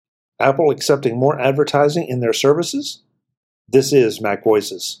Apple accepting more advertising in their services? This is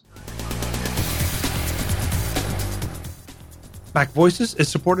MacVoices. MacVoices is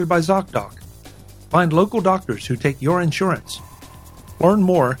supported by ZocDoc. Find local doctors who take your insurance. Learn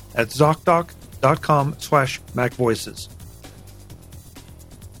more at ZocDoc.com/MacVoices.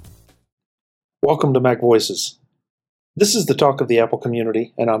 Welcome to MacVoices. This is the talk of the Apple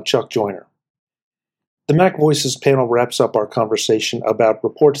community, and I'm Chuck Joyner. The MacVoices panel wraps up our conversation about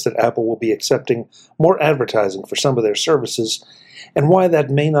reports that Apple will be accepting more advertising for some of their services, and why that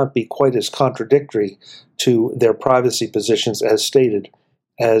may not be quite as contradictory to their privacy positions as stated,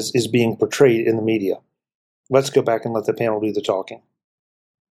 as is being portrayed in the media. Let's go back and let the panel do the talking.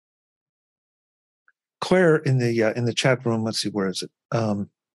 Claire in the chat room, let's see, where is it? I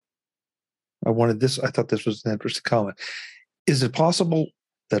thought this was an interesting comment. Is it possible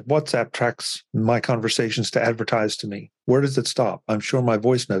that WhatsApp tracks my conversations to advertise to me? Where does it stop? I'm sure my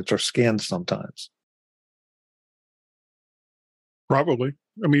voice notes are scanned sometimes. Probably.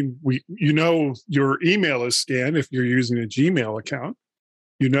 I mean, your email is scanned if you're using a Gmail account.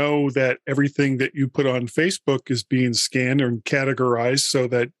 You know that everything that you put on Facebook is being scanned and categorized so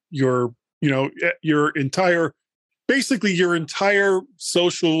that your entire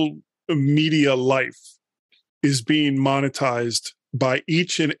social media life is being monetized by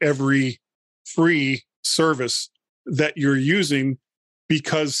each and every free service that you're using,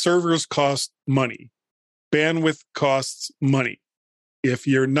 because servers cost money. Bandwidth costs money. If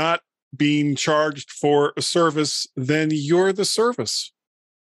you're not being charged for a service, then you're the service.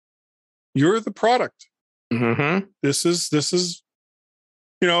 You're the product. Mm-hmm. This is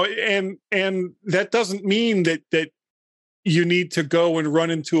and that doesn't mean that you need to go and run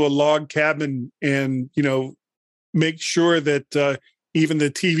into a log cabin and make sure that even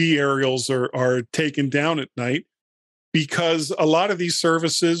the TV aerials are taken down at night, because a lot of these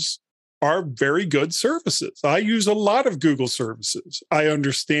services are very good services. I use a lot of Google services. I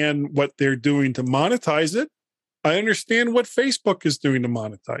understand what they're doing to monetize it. I understand what Facebook is doing to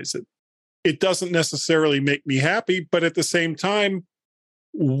monetize it. It doesn't necessarily make me happy, but at the same time,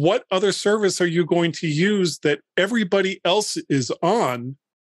 what other service are you going to use that everybody else is on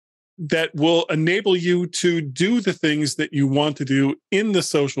that will enable you to do the things that you want to do in the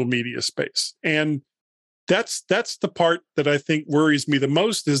social media space? And that's the part that I think worries me the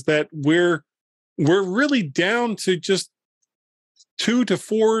most, is that we're really down to just 2 to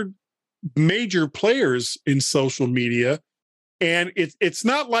 4 major players in social media. And it's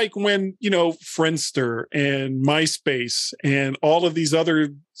not like when, Friendster and MySpace and all of these other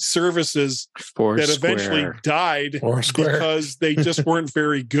services that eventually died because they just weren't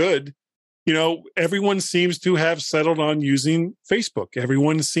very good. Everyone seems to have settled on using Facebook.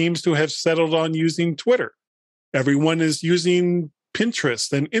 Everyone seems to have settled on using Twitter. Everyone is using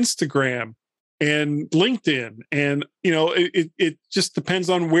Pinterest and Instagram and LinkedIn. And, it just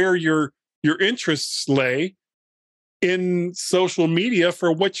depends on where your interests lay in social media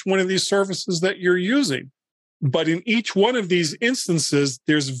for which one of these services that you're using. But in each one of these instances,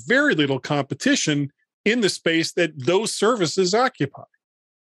 there's very little competition in the space that those services occupy.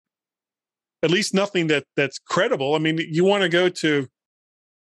 At least nothing that's credible. I mean, you want to go to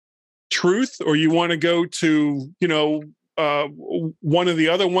Truth, or you want to go to, one of the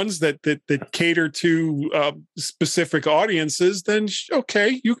other ones that cater to specific audiences, then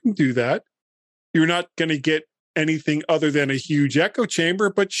okay, you can do that. You're not going to get anything other than a huge echo chamber,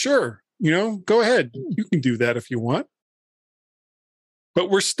 but sure, go ahead. You can do that if you want. But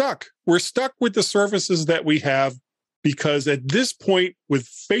we're stuck. We're stuck with the services that we have, because at this point, with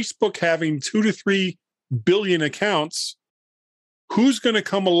Facebook having 2 to 3 billion accounts, who's going to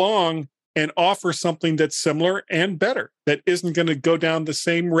come along and offer something that's similar and better, that isn't going to go down the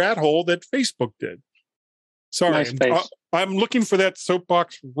same rat hole that Facebook did? Sorry, I'm looking for that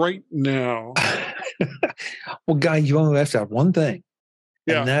soapbox right now. Well, Guy, you only left out one thing,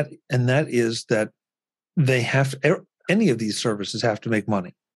 and that is that they have any of these services have to make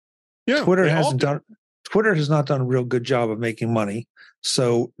money. Yeah, Twitter has not done a real good job of making money,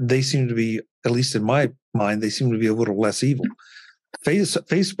 so they seem to be, at least in my mind, they seem to be a little less evil.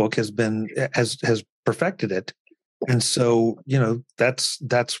 Facebook has perfected it, and so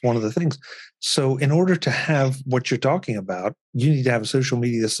that's one of the things. So in order to have what you're talking about, you need to have a social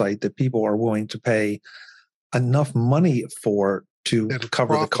media site that people are willing to pay enough money to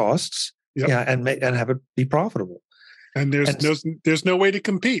cover the costs, and have it be profitable. And there's no way to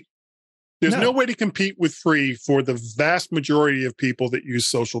compete. There's no way to compete with free for the vast majority of people that use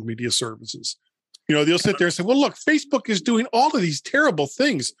social media services. They'll sit there and say, well, look, Facebook is doing all of these terrible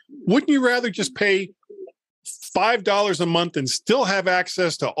things. Wouldn't you rather just pay $5 a month and still have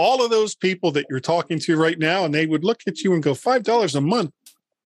access to all of those people that you're talking to right now. And they would look at you and go, $5 a month?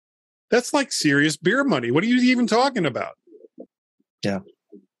 That's like serious beer money. What are you even talking about? Yeah.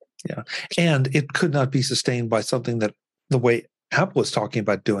 Yeah. And it could not be sustained by something that the way Apple is talking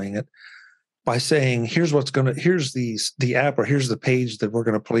about doing it, by saying, here's the app, or here's the page that we're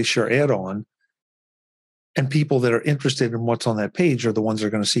going to place your ad on. And people that are interested in what's on that page are the ones that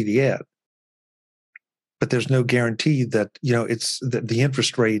are going to see the ad. But there's no guarantee that, it's the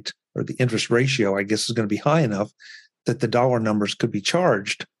interest rate or the interest ratio, I guess, is going to be high enough that the dollar numbers could be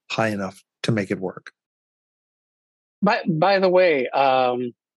charged high enough to make it work. By the way,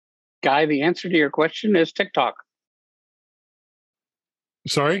 Guy, the answer to your question is TikTok.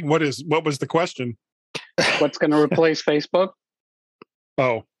 Sorry, what was the question? What's going to replace Facebook?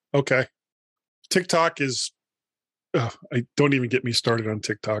 Oh, okay. TikTok is. I don't even get me started on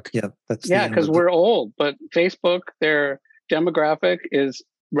TikTok. Yeah, because we're old. But Facebook, their demographic is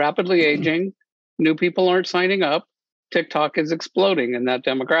rapidly aging. New people aren't signing up. TikTok is exploding in that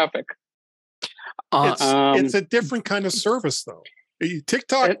demographic. It's a different kind of service, though.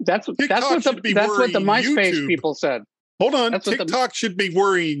 TikTok. That's what the MySpace YouTube. People said. Hold on, TikTok should be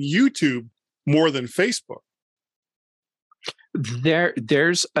worrying YouTube more than Facebook.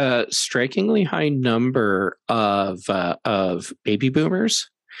 There's a strikingly high number of baby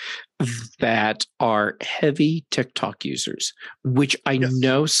boomers that are heavy TikTok users, which I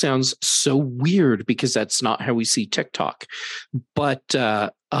know sounds so weird because that's not how we see TikTok. But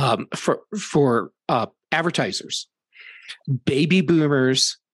for advertisers, baby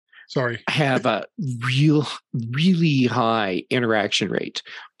boomers have a really high interaction rate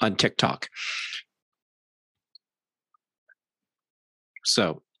on TikTok.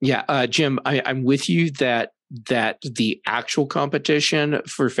 So yeah, Jim, I'm with you that the actual competition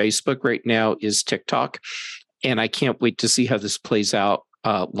for Facebook right now is TikTok, and I can't wait to see how this plays out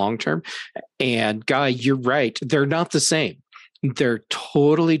long term. And Guy, you're right; they're not the same. They're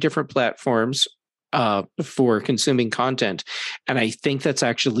totally different platforms for consuming content, and I think that's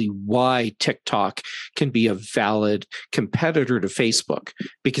actually why TikTok can be a valid competitor to Facebook.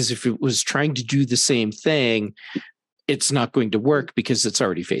 Because if it was trying to do the same thing, it's not going to work because it's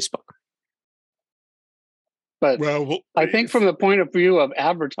already Facebook. But I think from the point of view of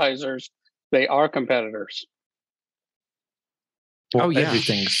advertisers, they are competitors. Well,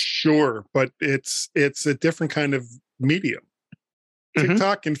 everything's sure, but it's a different kind of medium.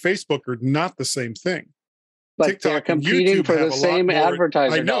 TikTok and Facebook are not the same thing. But TikTok they're competing for the same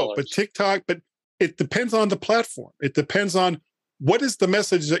advertiser I know, dollars. but it depends on the platform. It depends on what is the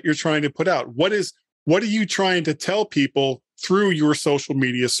message that you're trying to put out. What are you trying to tell people through your social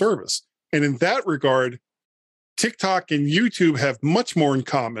media service? And in that regard, TikTok and YouTube have much more in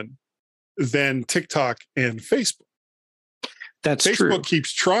common than TikTok and Facebook. That's Facebook true.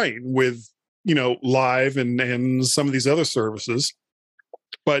 Keeps trying with, Live and some of these other services.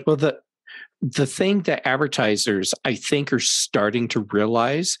 But the thing that advertisers, I think, are starting to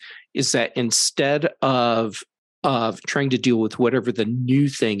realize is that instead of trying to deal with whatever the new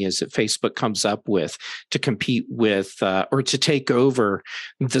thing is that Facebook comes up with to compete with or to take over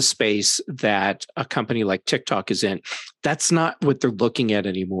the space that a company like TikTok is in, that's not what they're looking at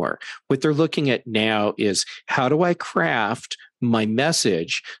anymore. What they're looking at now is, how do I craft my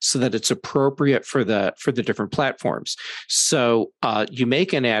message so that it's appropriate for the different platforms? So you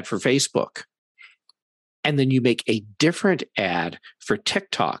make an ad for Facebook, and then you make a different ad for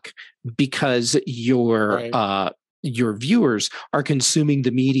TikTok because your viewers are consuming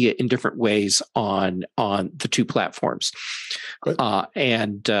the media in different ways on the two platforms.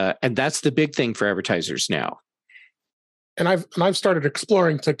 And that's the big thing for advertisers now. And I've started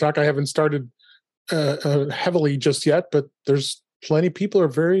exploring TikTok. I haven't started heavily just yet, but there's plenty of people are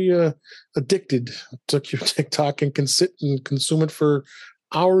very addicted to TikTok and can sit and consume it for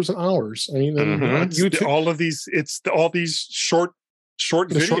hours and hours. I mean, YouTube, all these short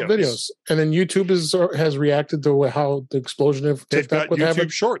videos. And then YouTube has reacted to how the explosion of TikTok would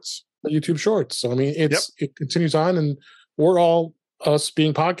have Shorts. The YouTube Shorts. So I mean, it continues on, and we're all, us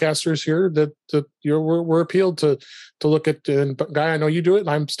being podcasters here, that we're appealed to look at. And Guy, I know you do it, and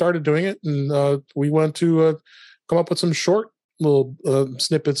I started doing it, and we want to come up with some short little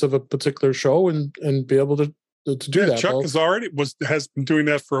snippets of a particular show and be able to do that. Chuck has been doing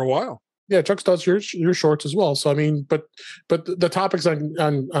that for a while. Yeah, Chuck does your shorts as well. So I mean, but the topics on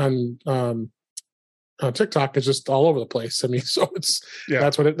TikTok is just all over the place. I mean, so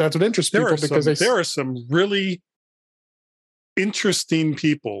that's what interests people, because there are some really interesting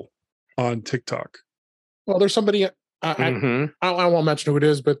people on TikTok. Well, there's somebody I won't mention who it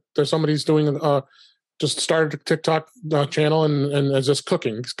is, but there's somebody who's doing just started a TikTok channel and is just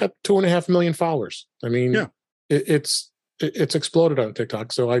cooking. He's got 2.5 million followers. I mean, Yeah. It's exploded on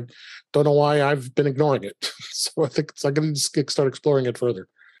TikTok. So I don't know why I've been ignoring it. So I think I'm going to start exploring it further.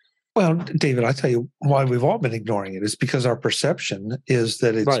 Well, David, I tell you why we've all been ignoring it is because our perception is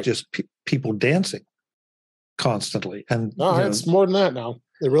that it's just people dancing constantly. And it's more than that now.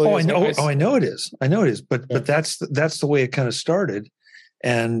 It really is. I know it is. I know it is. But that's the way it kind of started.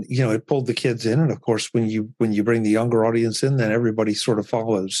 And it pulled the kids in. And of course, when you bring the younger audience in, then everybody sort of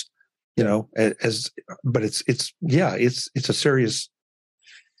follows. But it's a serious.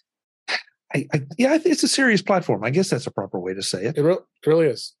 It's a serious platform. I guess that's a proper way to say it. It really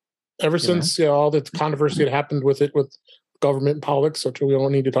is. Ever since all the controversy that happened with government and politics, which we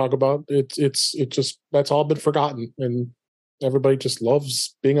don't need to talk about, it just that's all been forgotten, and everybody just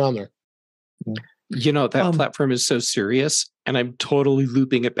loves being on there. That platform is so serious, and I'm totally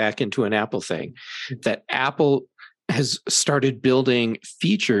looping it back into an Apple thing. That Apple has started building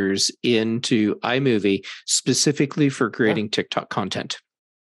features into iMovie specifically for creating TikTok content.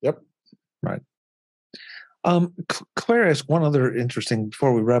 Yep. Right. Claire asked one other interesting,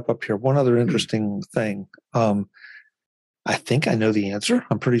 before we wrap up here, one other interesting thing. I think I know the answer.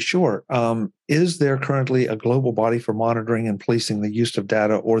 I'm pretty sure. Is there currently a global body for monitoring and policing the use of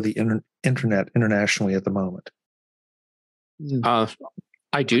data or the internet internationally at the moment?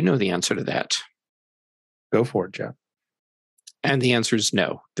 I do know the answer to that. Go for it, Jeff. And the answer is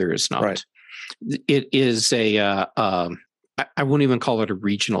no, there is not. Right. It is I won't even call it a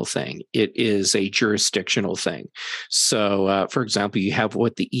regional thing. It is a jurisdictional thing. So, for example, you have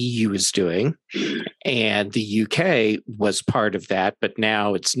what the EU is doing, and the UK was part of that, but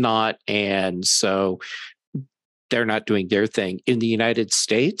now it's not. And so they're not doing their thing. In the United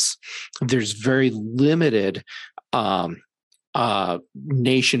States, there's very limited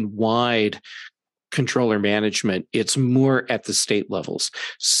nationwide controller management. It's more at the state levels.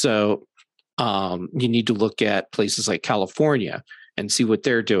 So you need to look at places like California and see what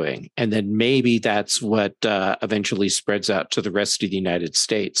they're doing. And then maybe that's what eventually spreads out to the rest of the United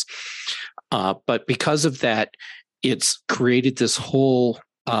States. But because of that, it's created this whole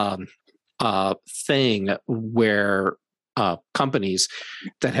thing where companies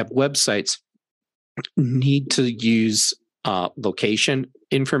that have websites need to use location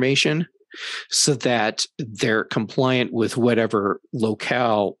information so that they're compliant with whatever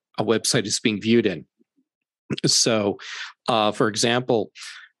locale a website is being viewed in. So, for example,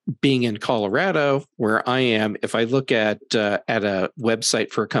 being in Colorado, where I am, if I look at a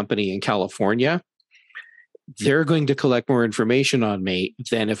website for a company in California, they're going to collect more information on me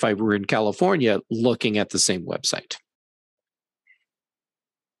than if I were in California looking at the same website.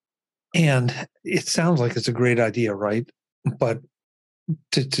 And it sounds like it's a great idea, right? But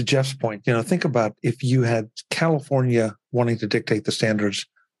to Jeff's point, think about if you had California wanting to dictate the standards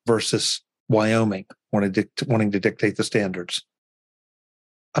versus Wyoming wanting to dictate the standards.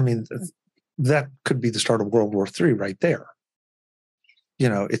 I mean, that could be the start of World War III right there.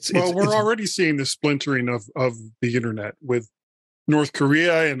 We're already seeing the splintering of the internet with North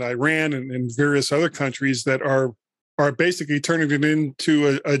Korea and Iran and various other countries that are basically turning it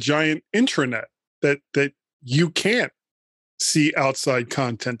into a giant intranet that you can't see outside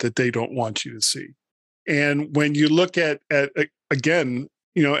content that they don't want you to see. And when you look at again,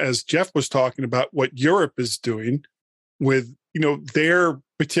 as Jeff was talking about what Europe is doing with, their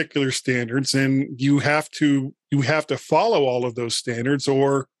particular standards, and you have to follow all of those standards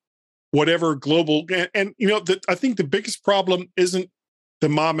or whatever global. And I think the biggest problem isn't the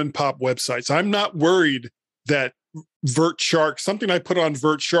mom and pop websites. I'm not worried that VertShark, something I put on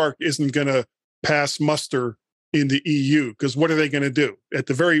VertShark, isn't going to pass muster in the EU, because what are they going to do? At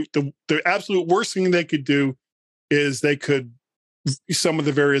the absolute worst thing they could do is some of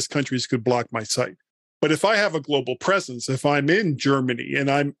the various countries could block my site. But if I have a global presence, if I'm in Germany and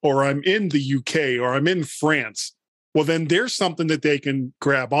I'm in the UK or I'm in France, well, then there's something that they can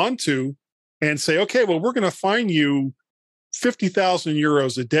grab onto and say, okay, well, we're going to fine you 50,000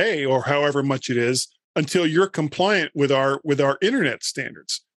 euros a day or however much it is until you're compliant with our internet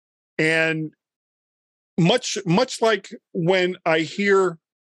standards. And much like when I hear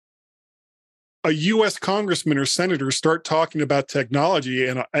a U.S. congressman or senator start talking about technology,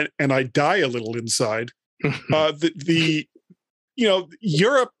 and I die a little inside.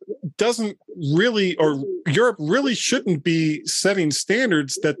 Europe doesn't really, or Europe really shouldn't be setting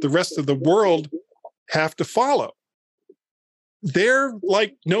standards that the rest of the world have to follow. They're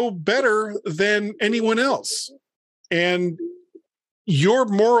like no better than anyone else, and your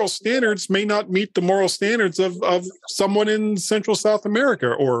moral standards may not meet the moral standards of someone in Central South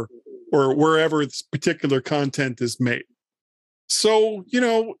America or or wherever this particular content is made. So,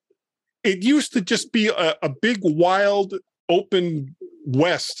 it used to just be a big, wild, open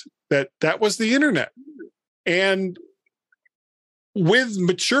west that was the internet. And with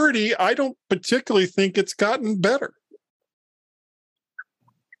maturity, I don't particularly think it's gotten better.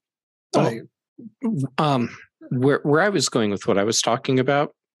 Where I was going with what I was talking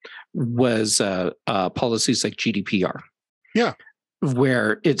about was policies like GDPR. Yeah.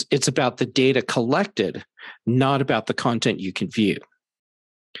 Where it's about the data collected, not about the content you can view.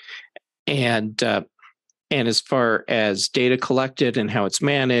 And as far as data collected and how it's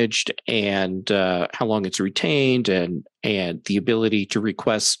managed and how long it's retained and the ability to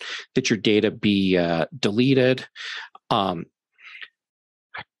request that your data be deleted, I'm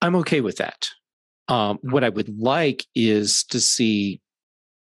okay with that. What I would like is to see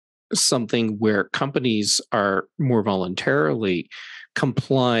something where companies are more voluntarily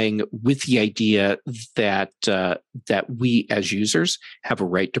complying with the idea that we as users have a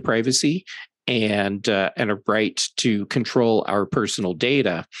right to privacy and a right to control our personal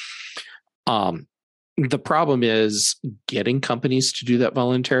data. The problem is getting companies to do that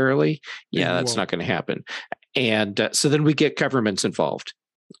voluntarily. Yeah, that's not going to happen. And so then we get governments involved.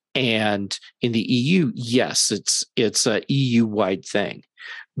 And in the EU, yes, it's a EU-wide thing.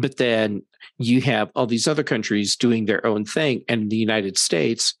 But then you have all these other countries doing their own thing. And in the United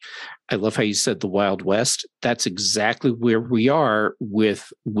States, I love how you said the Wild West. That's exactly where we are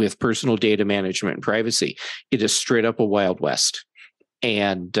with personal data management and privacy. It is straight up a Wild West.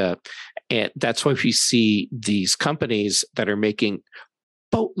 And that's why we see these companies that are making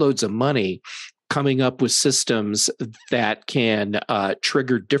boatloads of money coming up with systems that can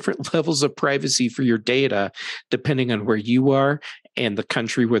trigger different levels of privacy for your data, depending on where you are and the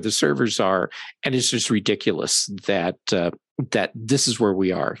country where the servers are. And it's just ridiculous that this is where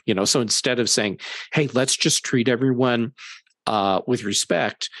we are. So instead of saying, hey, let's just treat everyone with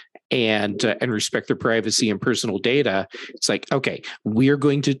respect and respect their privacy and personal data, it's like, okay, we are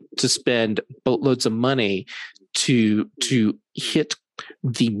going to spend boatloads of money to hit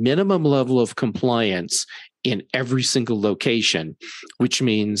the minimum level of compliance in every single location, which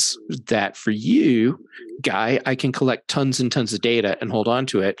means that for you, Guy, I can collect tons and tons of data and hold on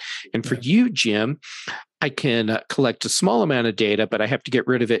to it. And for you, Jim, I can collect a small amount of data, but I have to get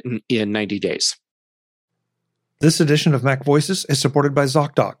rid of it in 90 days. This edition of MacVoices is supported by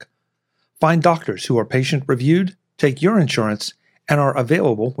ZocDoc. Find doctors who are patient-reviewed, take your insurance, and are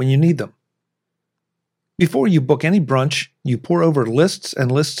available when you need them. Before you book any brunch, you pore over lists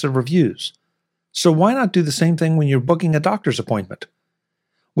and lists of reviews. So why not do the same thing when you're booking a doctor's appointment?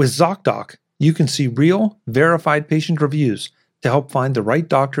 With ZocDoc, you can see real, verified patient reviews to help find the right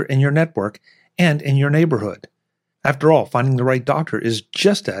doctor in your network and in your neighborhood. After all, finding the right doctor is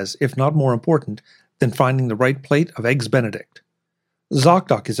just as, if not more important, than finding the right plate of Eggs Benedict.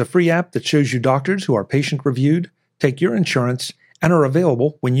 ZocDoc is a free app that shows you doctors who are patient-reviewed, take your insurance, and are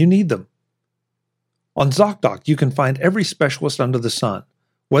available when you need them. On ZocDoc, you can find every specialist under the sun.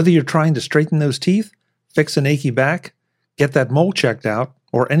 Whether you're trying to straighten those teeth, fix an achy back, get that mole checked out,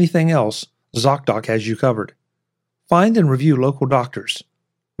 or anything else, ZocDoc has you covered. Find and review local doctors.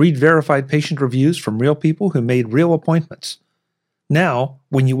 Read verified patient reviews from real people who made real appointments. Now,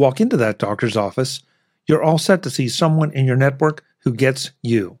 when you walk into that doctor's office, you're all set to see someone in your network who gets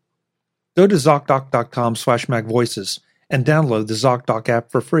you. Go to ZocDoc.com/MacVoices and download the ZocDoc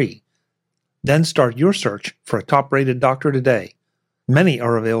app for free. Then start your search for a top-rated doctor today. Many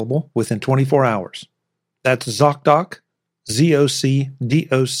are available within 24 hours. That's ZocDoc,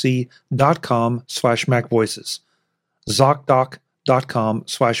 ZocDoc.com/MacVoices.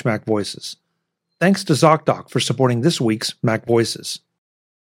 ZocDoc.com/MacVoices. Thanks to ZocDoc for supporting this week's MacVoices.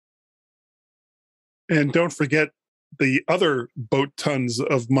 And don't forget the other boat tons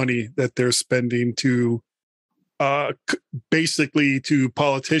of money that they're spending to basically to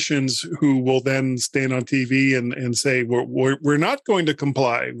politicians who will then stand on TV and say, we're not going to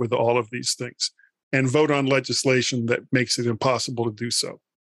comply with all of these things, and vote on legislation that makes it impossible to do so.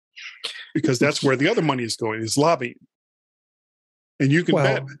 Because that's where the other money is going, is lobbying. And you can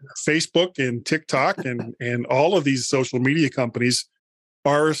bet Facebook and TikTok and all of these social media companies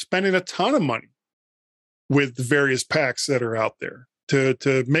are spending a ton of money with the various PACs that are out there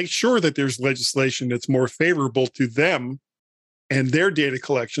to make sure that there's legislation that's more favorable to them and their data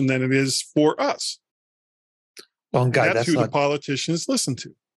collection than it is for us. Well, and Guy, that's who the politicians listen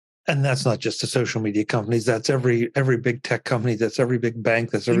to. And that's not just the social media companies. That's every big tech company. That's every big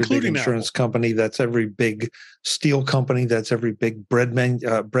bank. That's every big insurance company. That's every big steel company. That's every big bread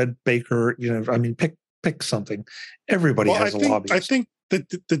baker. Pick something. Everybody has a lobbyist. I think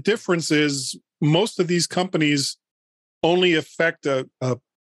the difference is most of these companies only affect a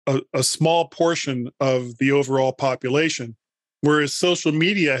small portion of the overall population, whereas social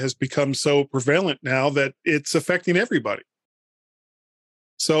media has become so prevalent now that it's affecting everybody.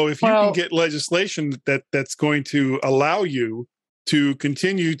 So if you can get legislation that's going to allow you to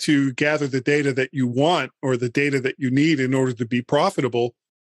continue to gather the data that you want or the data that you need in order to be profitable,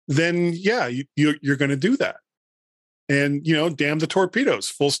 then yeah, you're going to do that. And, damn the torpedoes,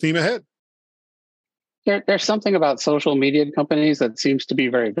 full steam ahead. There's something about social media companies that seems to be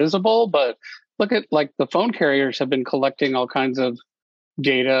very visible, but look at like the phone carriers have been collecting all kinds of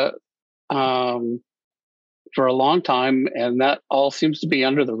data for a long time, and that all seems to be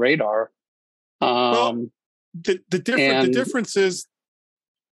under the radar. The difference is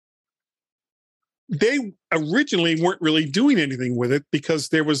they originally weren't really doing anything with it because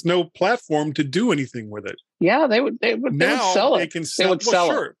there was no platform to do anything with it. Yeah, they would sell it. They can sell,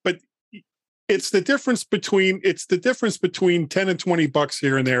 sure, but it's the difference between 10 and $20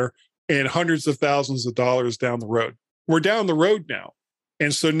 here and there and hundreds of thousands of dollars down the road. We're down the road now.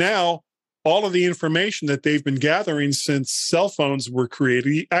 And so now all of the information that they've been gathering since cell phones were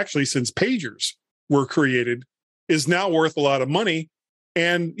created, actually since pagers were created, is now worth a lot of money.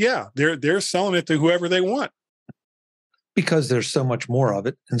 And yeah, they're selling it to whoever they want. Because there's so much more of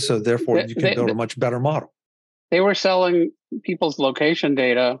it. And so therefore you can build a much better model. They were selling people's location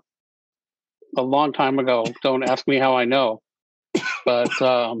data a long time ago. Don't ask me how I know. But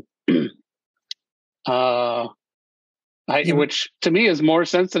which to me is more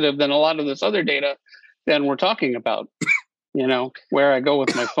sensitive than a lot of this other data than we're talking about. Where I go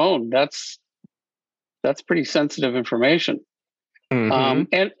with my phone, that's pretty sensitive information.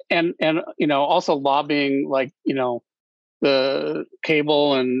 Mm-hmm. And also lobbying, like, the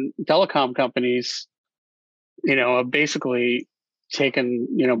cable and telecom companies, have basically taken,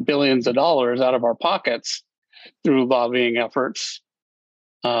 billions of dollars out of our pockets through lobbying efforts.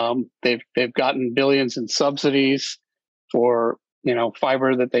 They've gotten billions in subsidies for,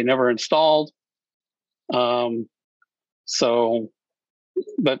 fiber that they never installed. But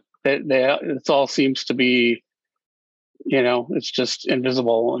it all seems to be, it's just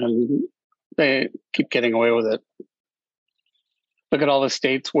invisible, and they keep getting away with it. Look at all the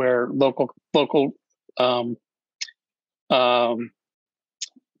states where local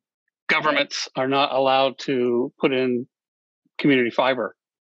governments are not allowed to put in community fiber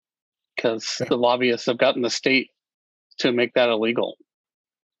because the lobbyists have gotten the state to make that illegal.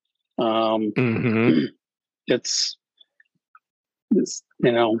 It's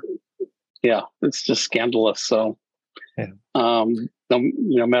it's just scandalous. So, no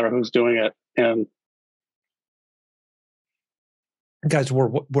matter who's doing it, and guys, we're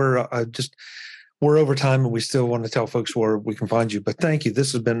over time, and we still want to tell folks where we can find you. But thank you.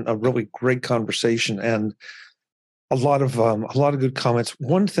 This has been a really great conversation, and a lot of good comments.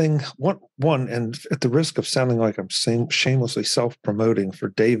 One, and at the risk of sounding like I'm shamelessly self-promoting for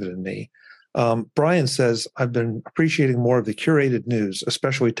David and me, Brian says, I've been appreciating more of the curated news,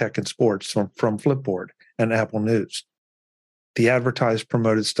 especially tech and sports, from Flipboard and Apple News. The advertised,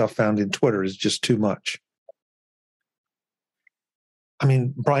 promoted stuff found in Twitter is just too much. I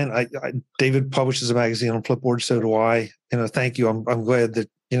mean, Brian, David publishes a magazine on Flipboard, so do I. Thank you. I'm glad that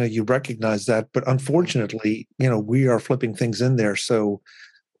you recognize that. But unfortunately, we are flipping things in there, so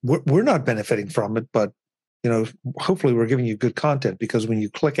we're not benefiting from it. But hopefully, we're giving you good content, because when you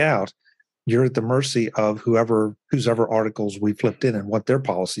click out, you're at the mercy of whose articles we flipped in and what their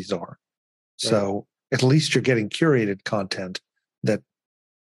policies are. So at least you're getting curated content that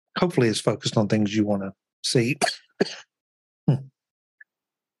hopefully is focused on things you want to see.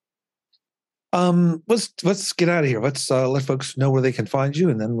 Let's get out of here. Let's let folks know where they can find you,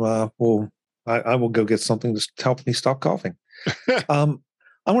 and then I will go get something to help me stop coughing. I want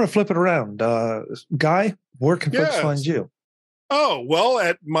to flip it around. Guy, where can folks find you? Oh, well,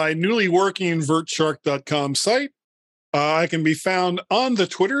 at my newly working vertshark.com site. I can be found on the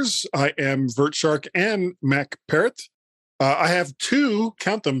Twitters. I am vertshark and MacParrot. I have two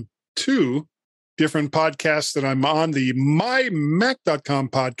different podcasts that I'm on: the mymac.com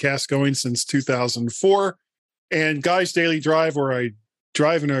podcast going since 2004, and Guy's Daily Drive, where I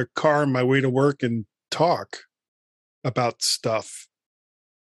drive in a car on my way to work and talk about stuff.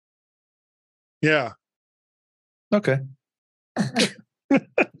 Yeah. Okay.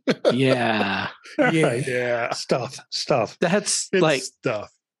 Yeah. Stuff. That's it's like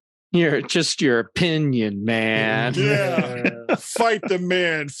stuff. Your opinion, man. Yeah. Fight the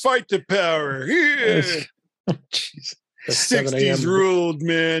man. Fight the power. Yeah. Oh, jeez. 60s ruled,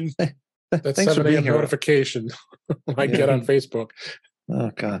 man. That's 7 a.m. notification I get on Facebook.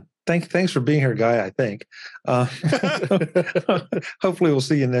 Oh God. Thanks for being here, Guy, I think. Hopefully we'll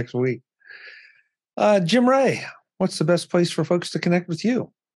see you next week. Jim Ray, what's the best place for folks to connect with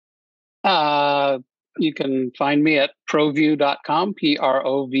you? You can find me at provue.com,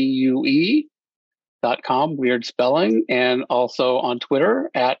 PROVUE.com, weird spelling, and also on Twitter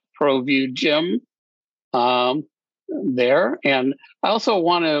at ProvueJim there. And I also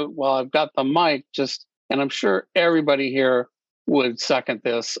want to, while I've got the mic, and I'm sure everybody here would second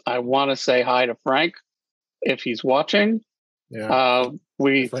this, I want to say hi to Frank if he's watching. Yeah.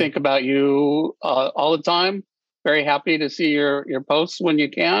 We think about you all the time. Very happy to see your posts when you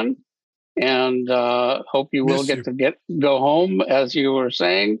can, and hope you will get to go home, as you were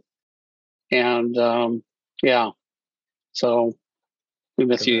saying. And so we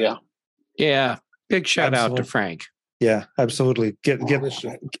miss you. Yeah, big shout out to Frank. Yeah, absolutely.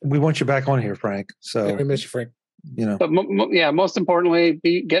 We want you back on here, Frank. So we miss you, Frank. But most importantly,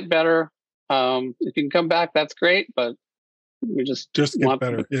 get better. If you can come back, that's great. But we just want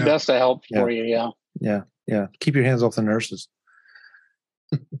better. The best to help for you. Yeah. Keep your hands off the nurses.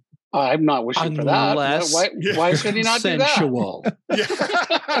 I'm not wishing for that. Why should he not consensual. do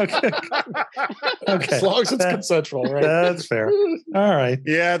that? Okay. As long as it's consensual, right? That's fair. All right.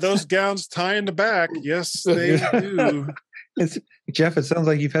 Yeah, those gowns tie in the back. Yes, they do. Jeff, it sounds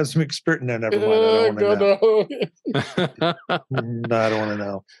like you've had some experience. No, never mind. I don't want to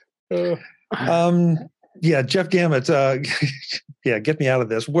know. Yeah, Jeff Gamet. Get me out of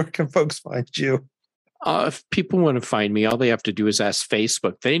this. Where can folks find you? If people want to find me, all they have to do is ask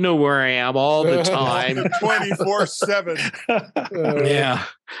Facebook. They know where I am all the time. 24/7. Yeah.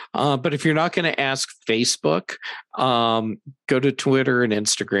 But if you're not going to ask Facebook, go to Twitter and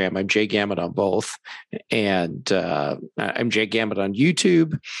Instagram. I'm Jay Gamet on both. And I'm Jay Gamet on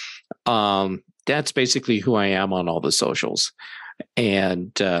YouTube. That's basically who I am on all the socials.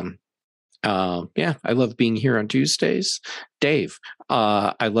 And I love being here on Tuesdays. Dave,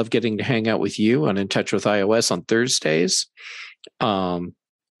 I love getting to hang out with you on In Touch with iOS on Thursdays.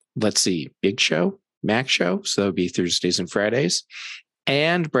 Let's see, Big Show, Mac Show. So that would be Thursdays and Fridays.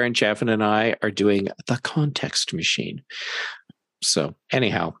 And Brian Chaffin and I are doing The Context Machine. So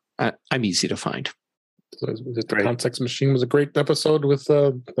anyhow, I'm easy to find. The Context Machine was a great episode with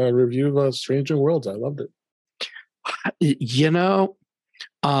a review of Strange New Worlds. I loved it.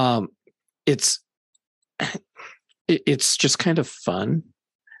 It's just kind of fun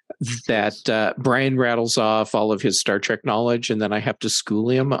that Brian rattles off all of his Star Trek knowledge, and then I have to school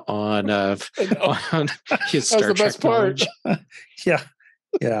him on his Star Trek knowledge. Yeah.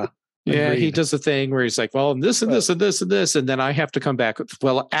 Yeah, he does a thing where he's like, well, and this and this and this and this, and then I have to come back with,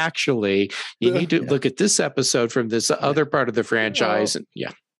 well, actually, you need to look at this episode from this other part of the franchise. And you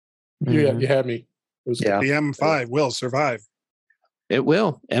had me. The M5 will survive. It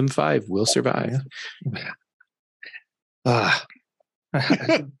will. M5 will survive. We're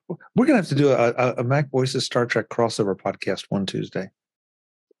gonna have to do a MacVoices Star Trek crossover podcast one Tuesday.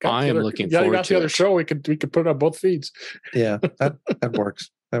 I am looking forward to it. You got the other show. We could put it on both feeds. Yeah, that works.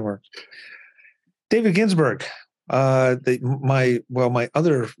 That works. David Ginsburg, my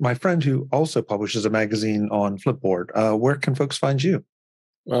friend who also publishes a magazine on Flipboard. Where can folks find you?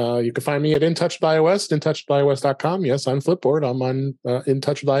 You can find me at InTouchWithIOS, InTouchWithIOS.com. Yes, I'm Flipboard. I'm on In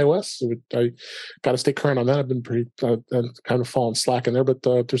Touch with iOS. I got to stay current on that. I've been pretty kind of fallen slack in there, but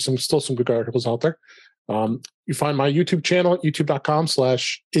there's still some good articles out there. You find my YouTube channel at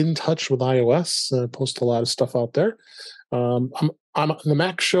youtube.com/InTouchWithIOS. I post a lot of stuff out there. I'm on the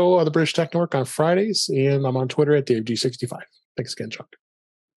Mac Show of the British Tech Network on Fridays, and I'm on Twitter at DaveG65. Thanks again, Chuck.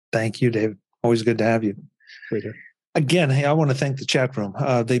 Thank you, Dave. Always good to have you. Right here. Again, hey, I want to thank the chat room.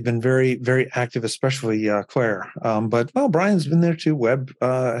 They've been very, very active, especially Claire. But Brian's been there too. Webb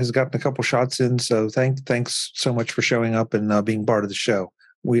has gotten a couple shots in. So thanks so much for showing up and being part of the show.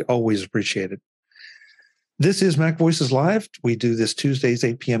 We always appreciate it. This is MacVoices Live. We do this Tuesdays,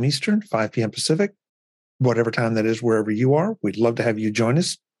 8 p.m. Eastern, 5 p.m. Pacific, whatever time that is, wherever you are. We'd love to have you join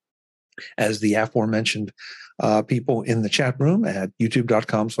us as the aforementioned people in the chat room at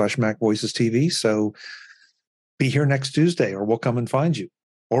youtube.com/MacVoicesTV. So be here next Tuesday, or we'll come and find you,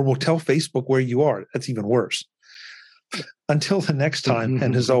 or we'll tell Facebook where you are. That's even worse. Until the next time,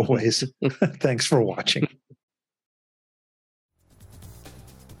 and as always, thanks for watching.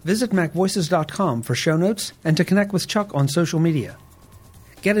 Visit MacVoices.com for show notes and to connect with Chuck on social media.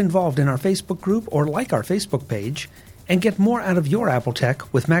 Get involved in our Facebook group or like our Facebook page, and get more out of your Apple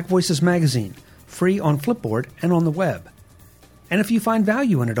tech with MacVoices Magazine, free on Flipboard and on the web. And if you find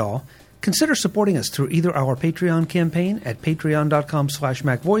value in it all, consider supporting us through either our Patreon campaign at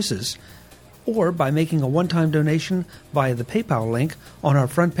patreon.com/MacVoices or by making a one-time donation via the PayPal link on our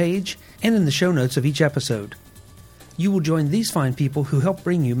front page and in the show notes of each episode. You will join these fine people who help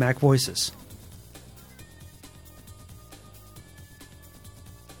bring you Mac Voices.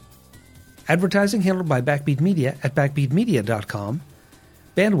 Advertising handled by Backbeat Media at backbeatmedia.com.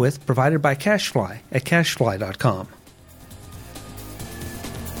 Bandwidth provided by CacheFly at cachefly.com.